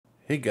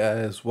Hey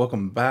guys,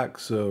 welcome back.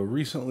 So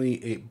recently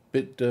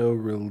 8Bitdo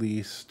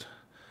released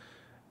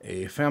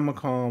a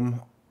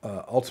Famicom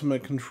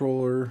Ultimate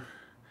controller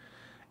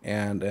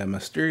and a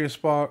Mysterious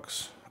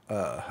box.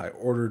 I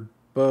ordered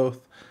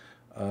both,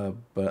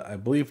 but I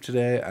believe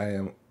today I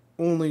am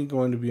only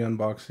going to be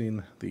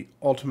unboxing the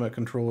Ultimate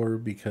controller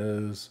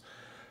because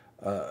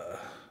the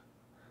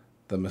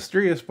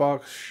Mysterious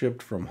box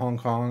shipped from Hong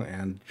Kong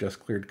and just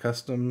cleared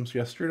customs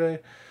yesterday.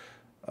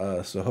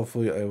 So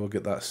hopefully I will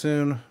get that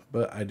soon,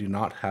 but I do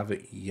not have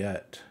it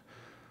yet.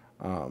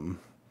 I've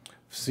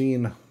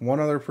seen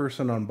one other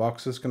person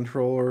unbox this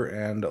controller,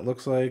 and it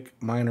looks like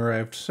mine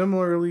arrived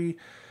similarly,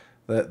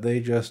 that they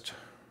just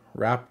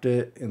wrapped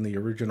it in the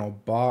original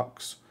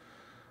box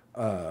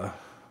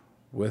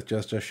with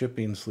just a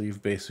shipping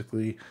sleeve,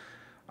 basically.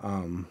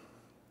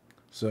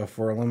 So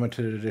for a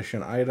limited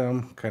edition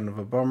item, kind of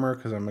a bummer,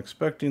 because I'm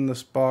expecting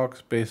this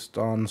box, based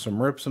on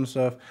some rips and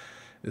stuff,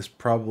 is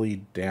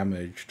probably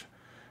damaged.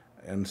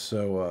 And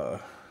so,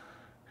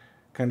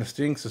 kind of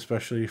stinks,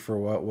 especially for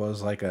what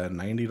was like a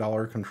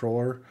 $90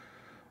 controller.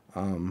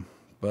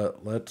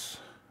 But let's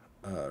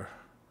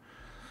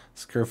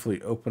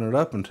carefully open it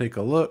up and take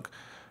a look.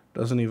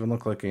 Doesn't even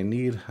look like I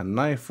need a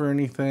knife or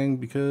anything,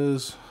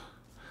 because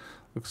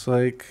looks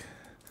like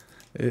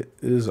it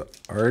is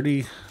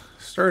already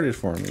started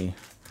for me.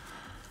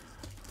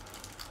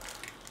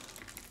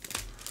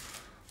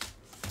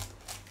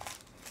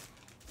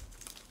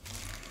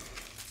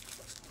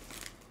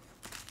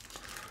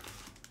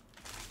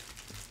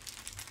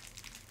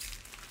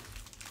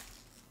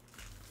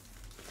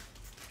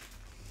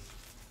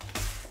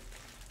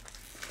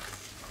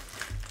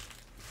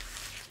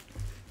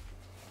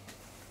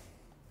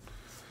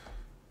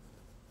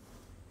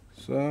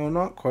 So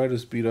not quite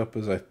as beat up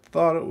as I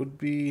thought it would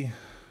be.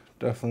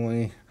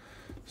 Definitely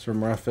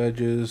some rough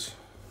edges.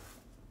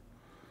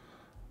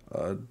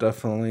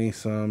 Definitely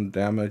some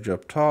damage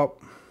up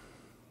top.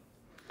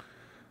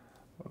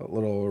 A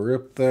little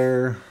rip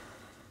there.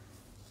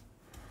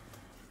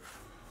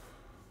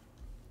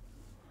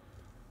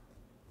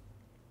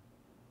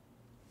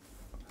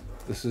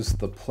 This is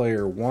the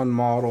Player 1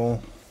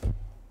 model.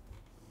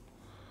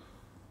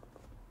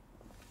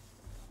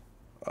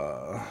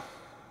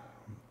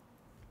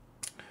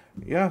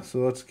 Yeah, so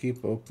let's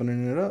keep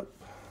opening it up.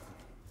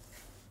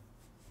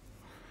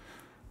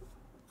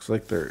 Looks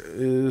like there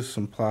is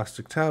some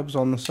plastic tabs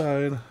on the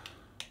side.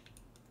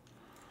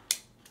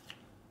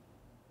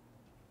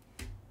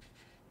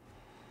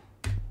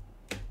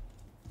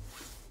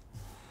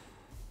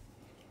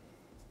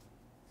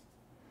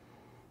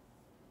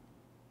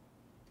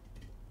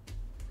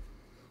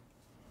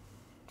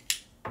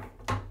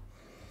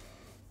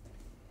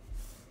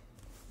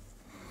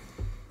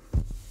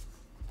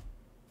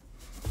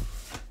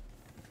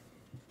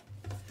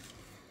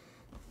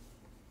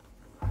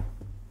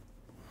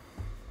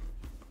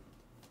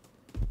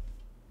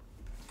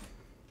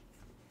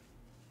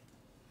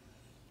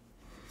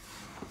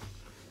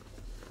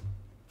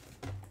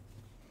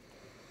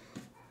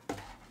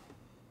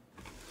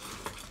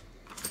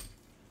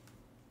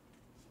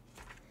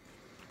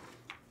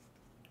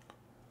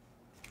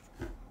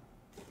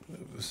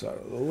 Move this out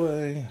of the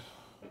way.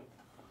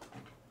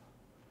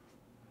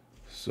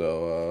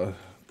 So,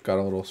 got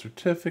a little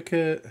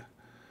certificate,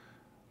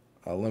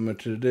 a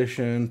limited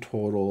edition,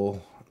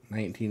 total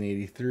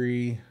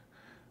 1983,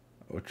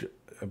 which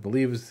I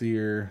believe is the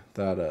year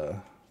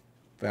that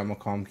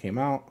Famicom came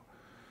out.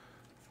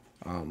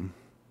 Kind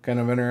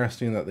of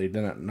interesting that they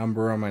didn't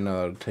number them. I know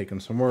that would have taken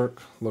some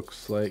work.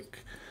 Looks like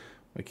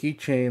my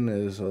keychain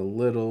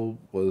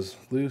was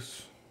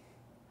loose.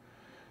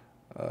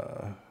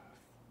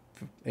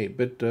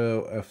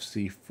 8Bitdo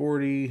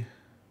FC40.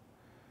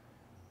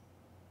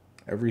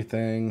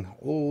 Everything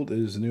old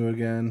is new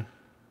again.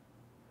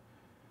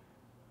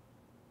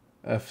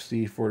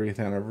 FC 40th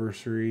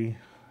anniversary.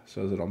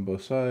 Says it on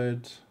both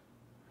sides.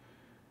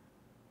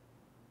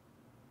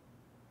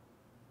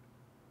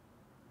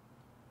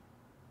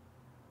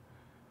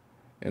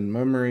 In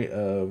memory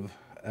of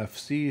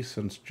FC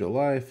since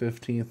July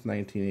 15th,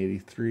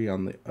 1983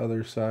 on the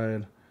other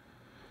side.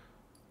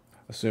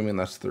 Assuming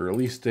that's the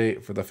release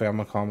date for the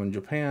Famicom in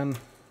Japan.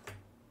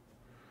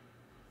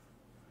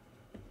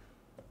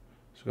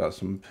 So got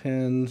some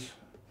pins.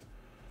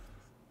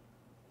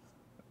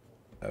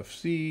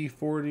 FC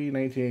 40,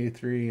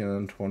 1983,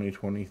 and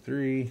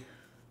 2023.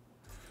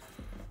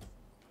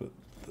 Put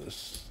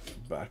this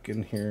back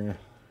in here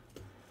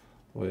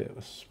the way it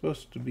was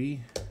supposed to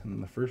be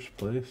in the first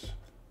place.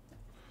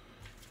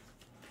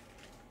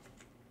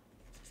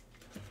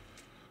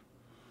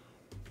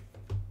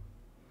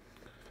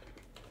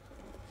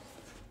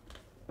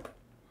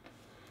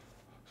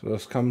 So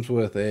this comes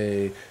with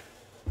a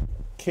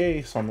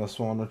case on this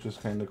one, which is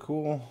kind of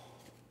cool.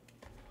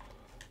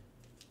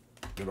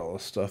 Get all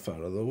this stuff out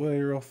of the way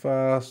real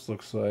fast.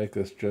 Looks like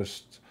it's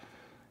just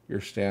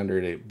your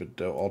standard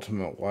 8Bitdo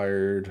Ultimate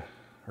wired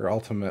or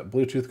Ultimate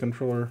Bluetooth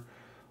controller.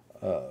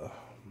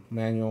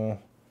 Manual.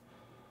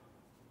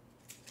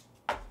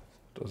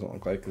 Doesn't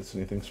look like it's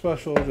anything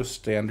special, just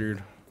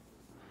standard.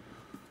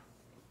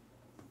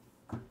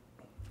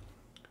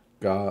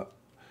 got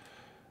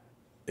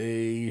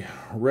a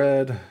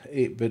red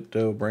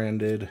 8Bitdo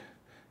branded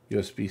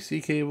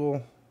USB-C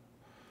cable,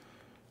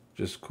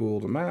 just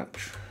cool to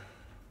match.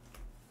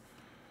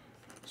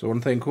 So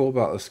one thing cool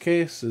about this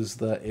case is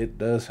that it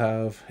does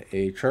have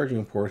a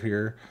charging port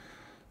here,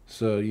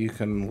 so you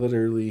can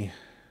literally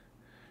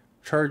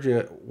charge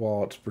it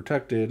while it's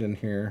protected in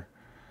here,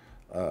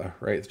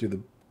 right through the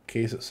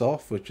case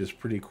itself, which is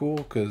pretty cool,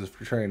 because if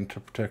you're trying to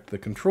protect the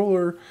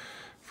controller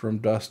from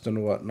dust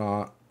and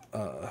whatnot,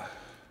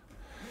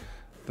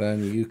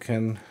 then you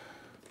can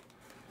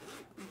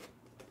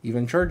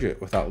even charge it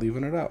without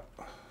leaving it out.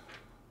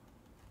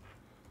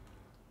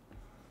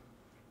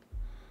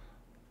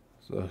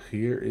 So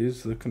here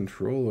is the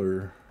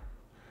controller,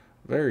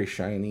 very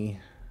shiny.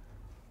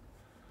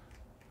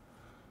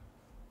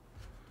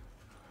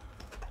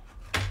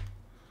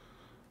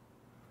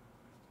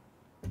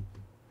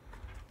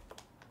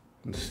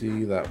 You can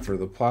see that for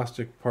the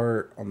plastic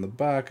part on the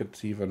back,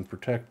 it's even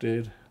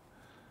protected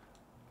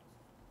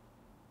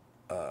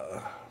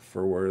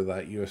for where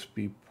that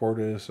USB port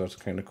is, so it's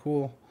kind of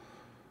cool.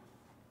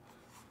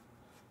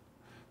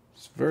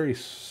 It's very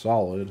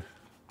solid.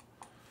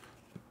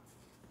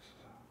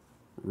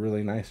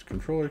 Really nice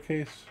controller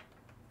case.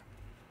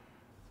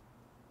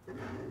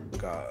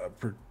 Got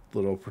a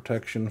little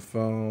protection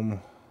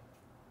foam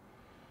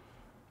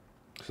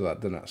so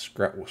that didn't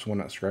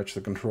scratch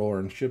the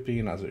controller in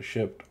shipping, as it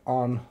shipped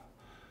on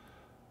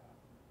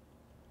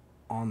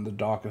the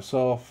dock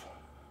itself.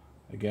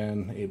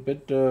 Again,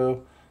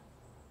 8Bitdo,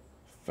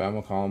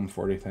 Famicom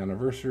 40th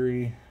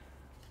anniversary.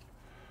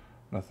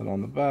 Nothing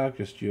on the back,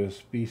 just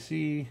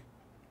USB-C.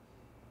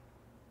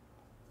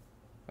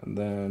 And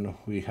then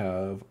we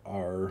have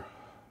our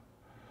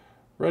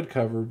red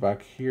cover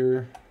back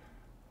here,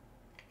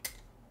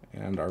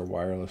 and our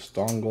wireless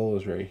dongle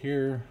is right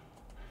here.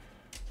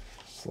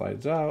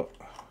 Slides out.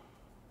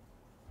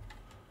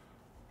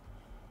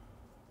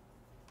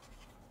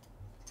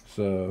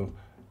 So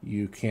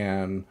you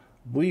can,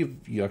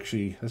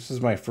 this is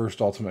my first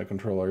Ultimate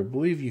controller. I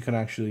believe you can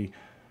actually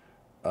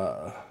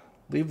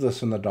leave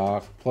this in the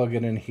dock, plug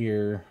it in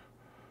here,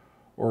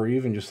 or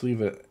even just leave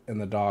it in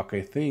the dock,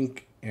 I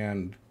think,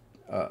 and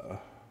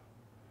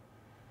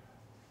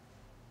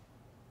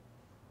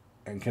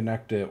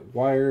connect it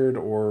wired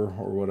or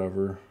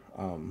whatever.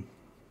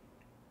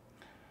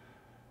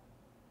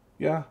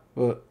 Yeah,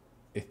 but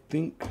I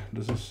think,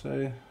 does this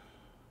say?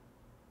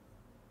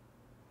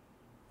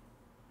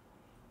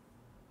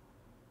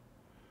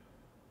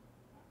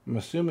 I'm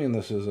assuming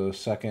this is a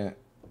second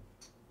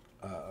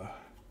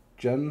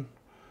gen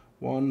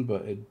one,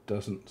 but it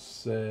doesn't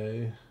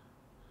say.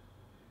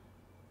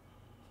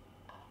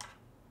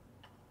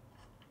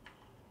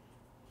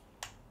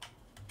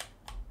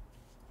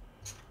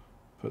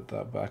 Put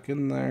that back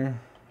in there.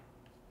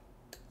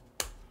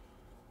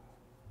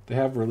 They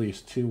have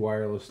released 2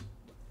 wireless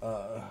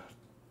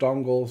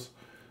dongles.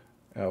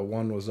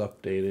 One was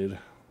updated,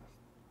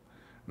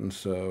 and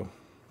so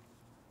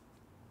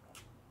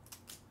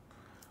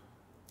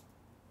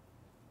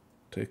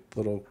take the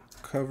little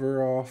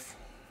cover off.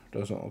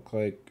 Doesn't look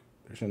like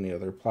there's any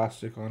other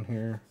plastic on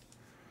here.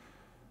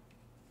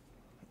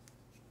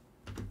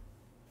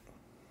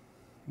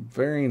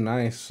 Very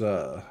nice,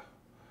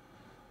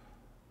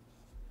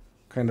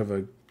 kind of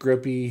a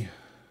grippy,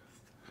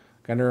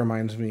 kind of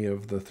reminds me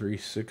of the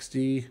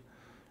 360,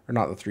 or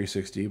not the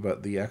 360,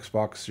 but the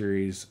Xbox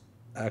Series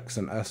X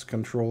and S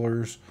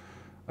controllers,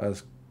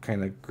 as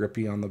kind of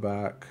grippy on the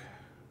back,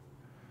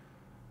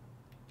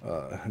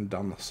 and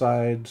down the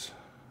sides.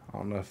 I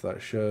don't know if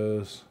that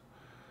shows,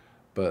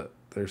 but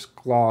there's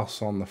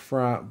gloss on the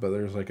front, but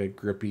there's like a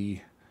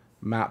grippy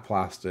matte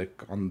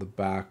plastic on the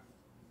back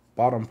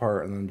bottom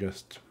part, and then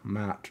just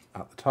matte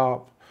at the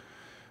top.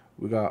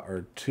 We got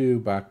our 2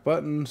 back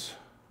buttons,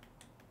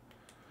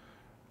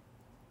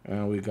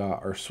 and we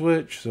got our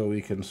switch, so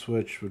we can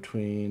switch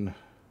between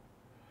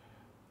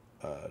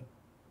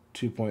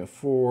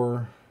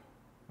 2.4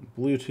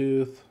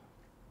 Bluetooth.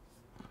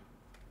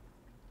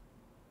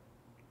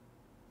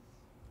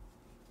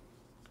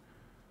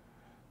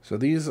 So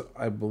these,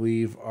 I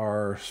believe,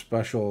 are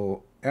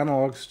special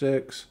analog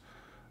sticks.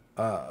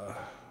 They're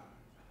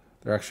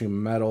actually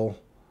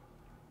metal,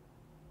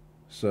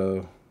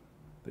 so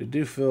they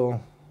do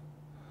feel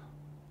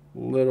a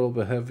little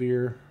bit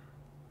heavier.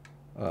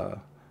 I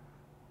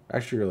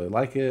actually really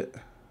like it.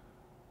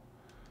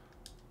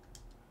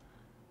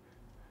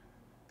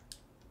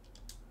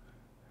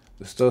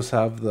 This does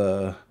have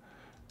the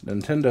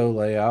Nintendo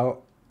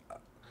layout,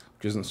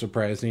 which isn't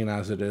surprising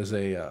as it is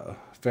a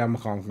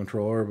Famicom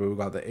controller, but we've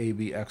got the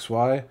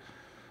ABXY,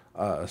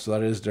 so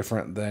that is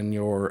different than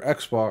your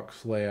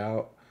Xbox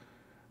layout.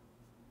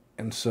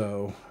 And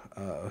so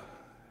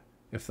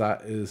if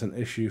that is an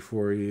issue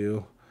for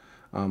you,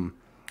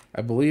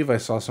 I believe I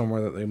saw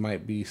somewhere that they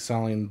might be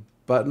selling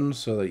buttons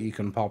so that you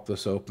can pop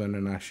this open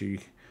and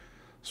actually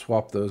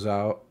swap those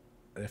out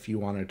if you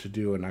wanted to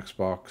do an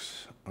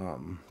Xbox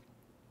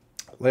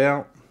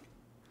layout.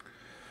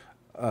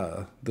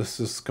 This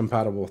is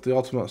compatible with the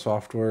Ultimate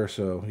software,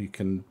 so you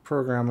can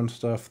program and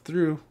stuff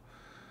through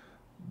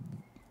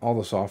all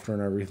the software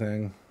and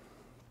everything.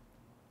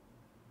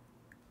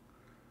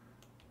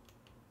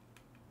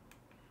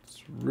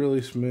 It's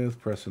really smooth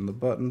pressing the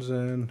buttons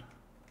in.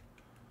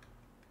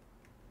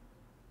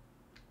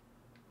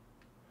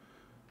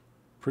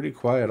 Pretty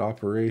quiet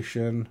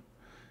operation.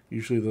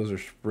 Usually those are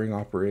spring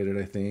operated,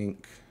 I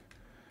think.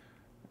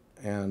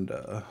 And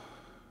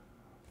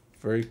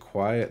very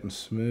quiet and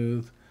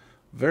smooth.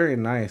 Very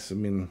nice. I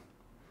mean,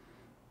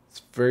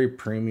 it's very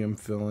premium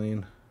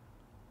feeling.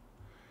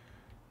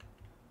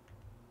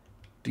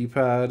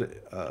 D-pad,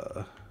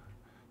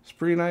 it's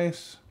pretty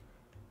nice.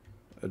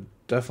 It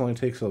definitely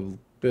takes a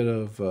bit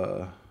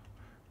of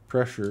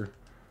pressure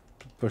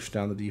to push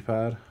down the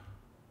D-pad.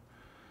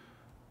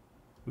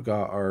 We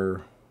got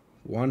our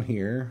one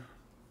here.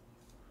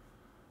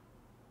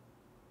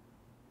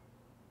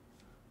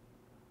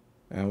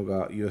 And we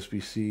got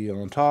USB-C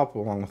on top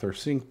along with our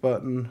sync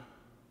button.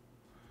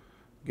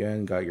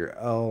 Again, got your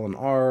L and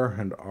R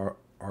and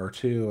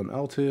R2 and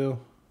L2.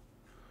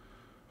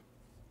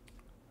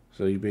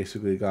 So you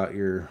basically got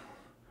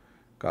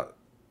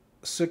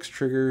 6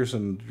 triggers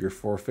and your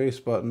 4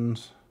 face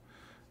buttons.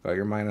 Got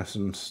your minus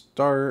and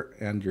start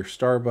and your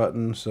star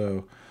button.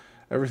 So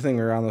everything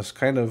around this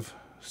kind of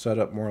set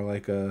up more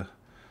like a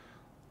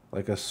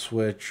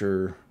Switch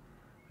or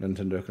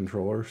Nintendo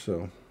controller.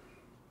 So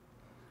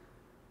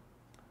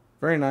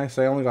very nice.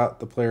 I only got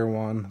the player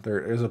 1. There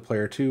is a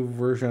player 2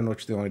 version,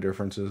 which the only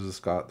difference is it's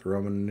got the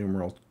Roman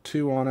numeral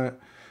 2 on it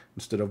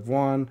instead of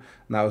 1. And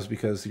that was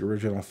because the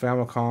original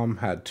Famicom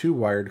had 2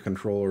 wired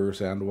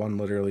controllers, and one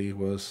literally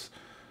was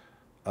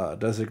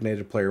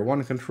designated player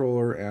 1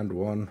 controller, and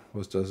one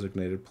was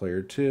designated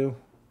player 2.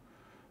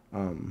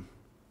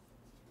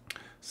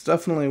 It's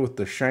definitely, with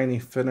the shiny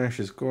finish,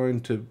 is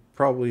going to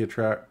probably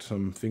attract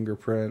some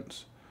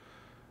fingerprints.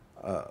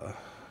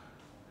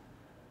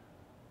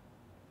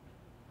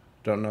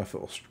 Don't know if it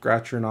will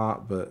scratch or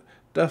not, but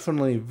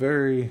definitely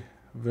very,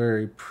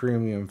 very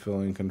premium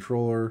feeling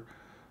controller.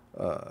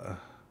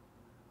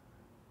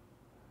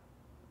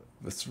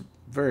 It's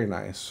very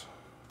nice.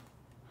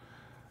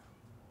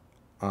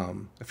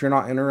 If you're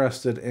not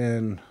interested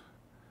in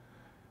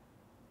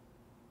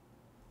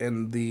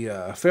the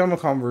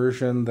Famicom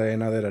version, they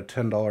had a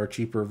 $10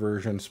 cheaper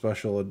version,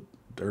 special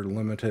or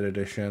limited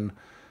edition,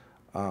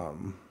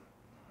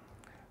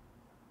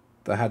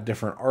 that had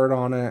different art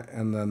on it,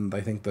 and then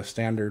I think the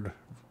standard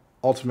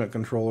Ultimate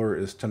controller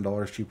is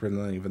 $10 cheaper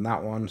than even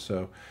that one,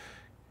 so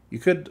you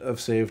could have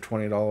saved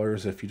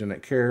 $20 if you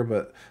didn't care.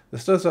 But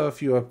this does have a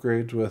few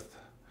upgrades with,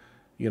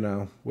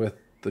 with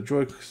the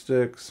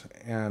joysticks,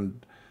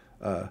 and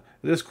it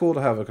is cool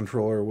to have a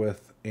controller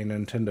with a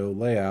Nintendo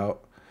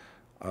layout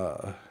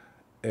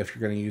if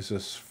you're going to use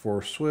this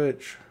for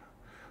Switch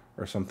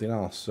or something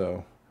else.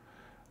 So,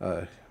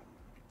 or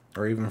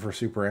even for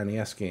Super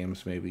NES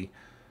games, maybe.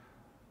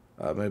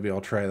 Maybe I'll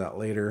try that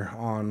later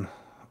on,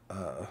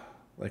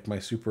 like my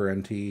Super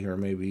NT, or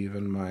maybe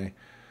even my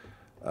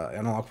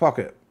Analog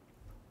Pocket.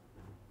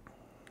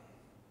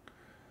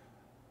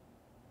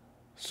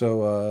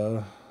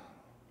 So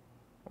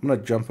I'm going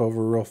to jump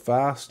over real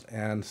fast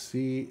and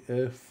see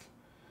if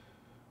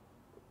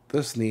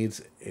this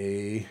needs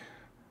a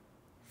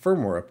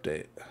firmware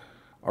update.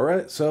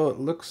 Alright, so it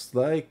looks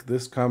like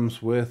this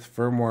comes with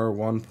firmware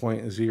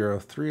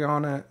 1.03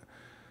 on it.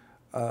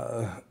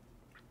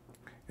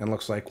 And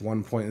looks like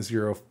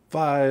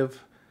 1.05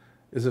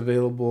 is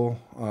available.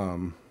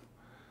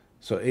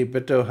 So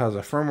 8Bitdo has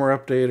a firmware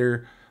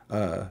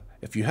updater.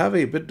 If you have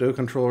 8Bitdo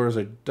controllers,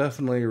 I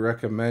definitely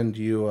recommend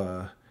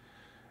you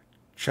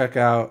check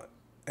out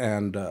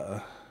and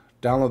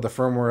download the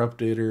firmware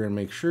updater and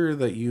make sure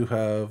that you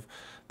have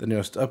the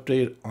newest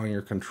update on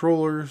your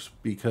controllers,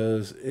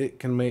 because it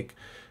can make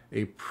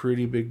a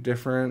pretty big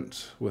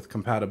difference with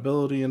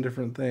compatibility and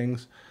different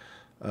things.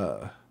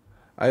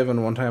 I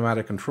even one time had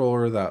a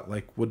controller that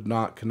would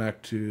not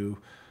connect to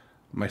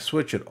my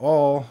Switch at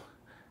all,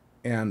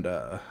 and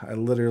I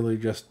literally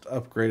just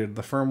upgraded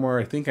the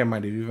firmware. I think I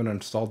might have even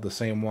installed the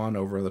same one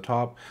over the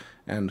top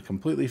and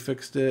completely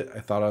fixed it. I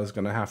thought I was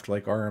going to have to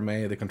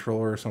RMA the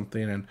controller or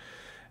something, and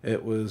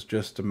it was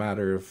just a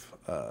matter of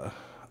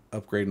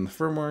upgrading the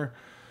firmware.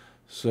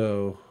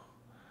 So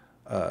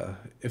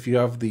if you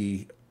have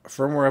the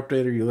firmware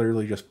updater, you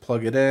literally just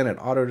plug it in, it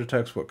auto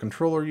detects what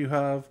controller you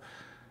have,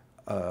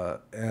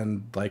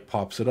 and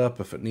pops it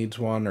up if it needs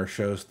one or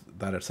shows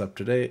that it's up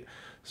to date.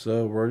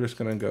 So we're just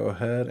going to go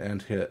ahead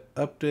and hit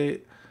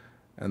update,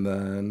 and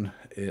then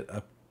it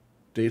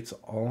updates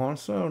all on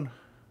its own.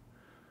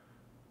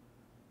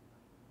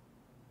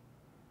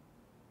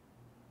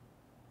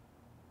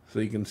 So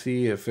you can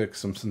see it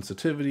fixed some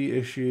sensitivity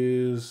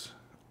issues,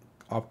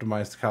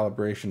 optimized the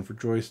calibration for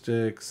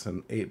joysticks,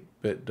 an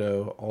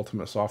 8Bitdo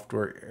Ultimate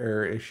software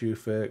error issue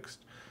fixed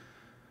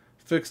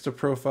a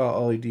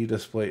profile LED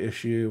display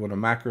issue when a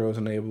macro is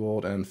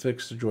enabled, and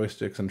fixed the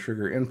joysticks and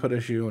trigger input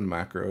issue when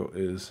macro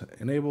is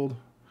enabled.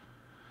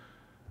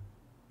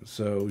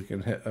 So we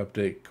can hit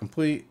update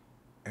complete,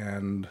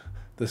 and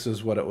this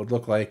is what it would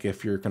look like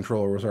if your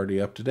controller was already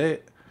up to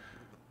date.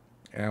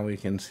 And we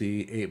can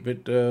see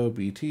 8Bitdo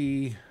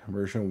BT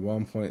version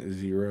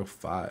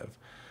 1.05.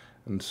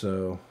 And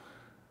so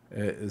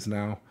it is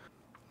now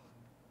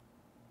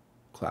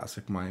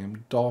classic Miami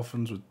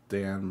Dolphins with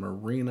Dan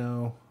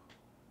Marino.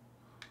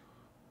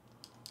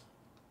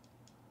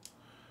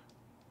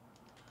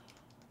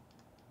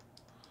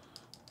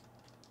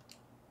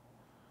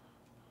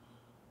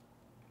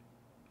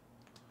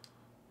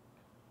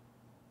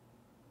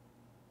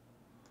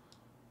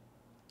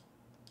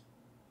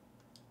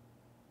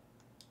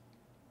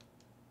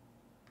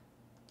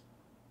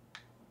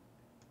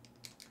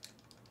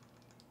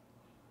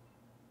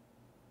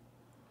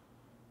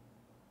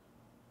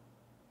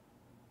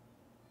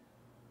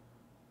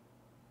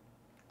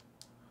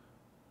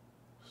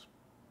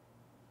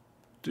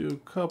 Do a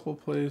couple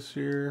plays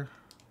here.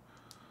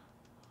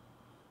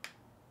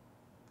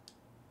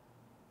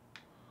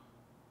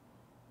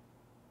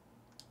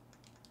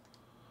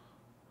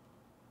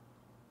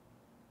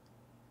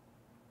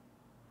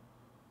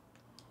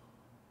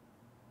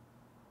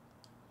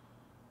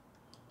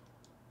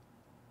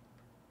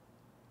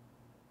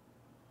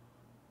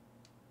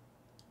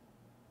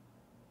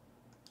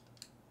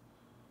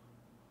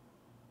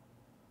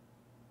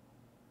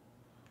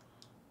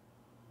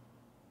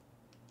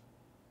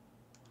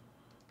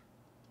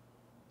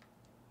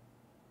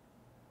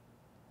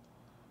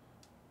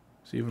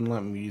 So even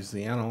let me use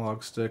the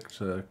analog stick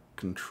to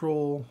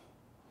control.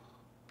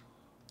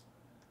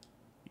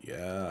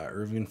 Yeah,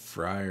 Irving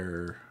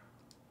Fryer.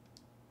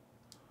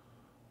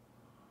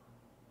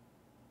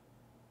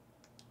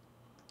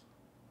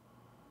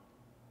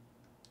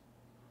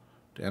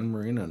 Dan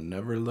Marino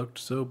never looked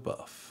so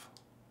buff.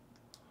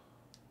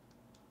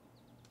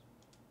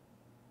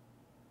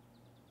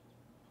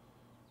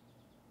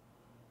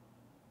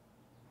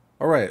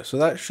 Alright, so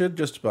that should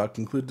just about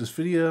conclude this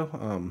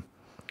video.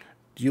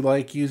 Do you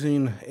like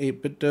using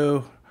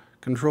 8Bitdo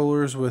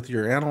controllers with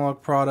your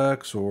analog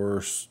products or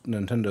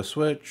Nintendo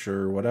Switch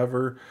or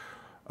whatever?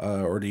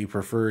 Or do you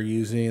prefer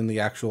using the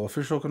actual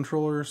official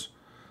controllers?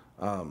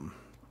 If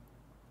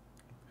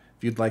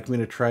you'd like me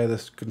to try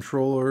this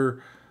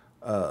controller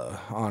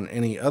on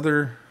any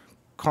other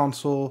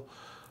console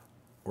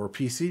or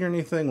PC or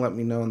anything, let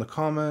me know in the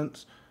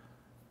comments.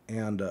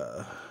 And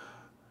let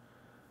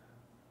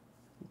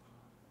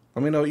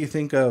me know what you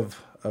think of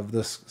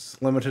this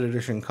limited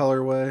edition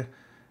colorway.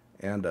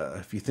 And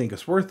if you think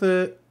it's worth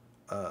it,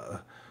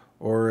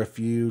 or if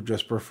you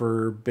just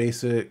prefer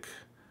basic,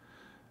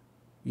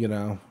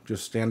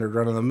 just standard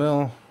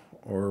run-of-the-mill,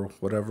 or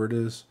whatever it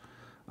is,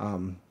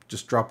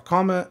 just drop a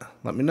comment,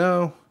 let me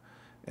know,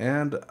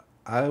 and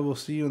I will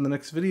see you in the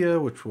next video,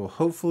 which will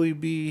hopefully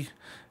be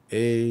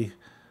a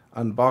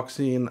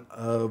unboxing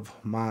of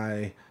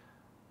my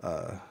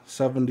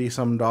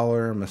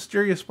 $70-some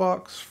mysterious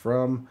box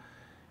from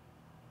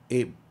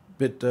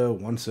 8Bitdo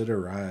once it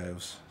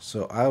arrives.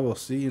 So I will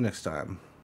see you next time.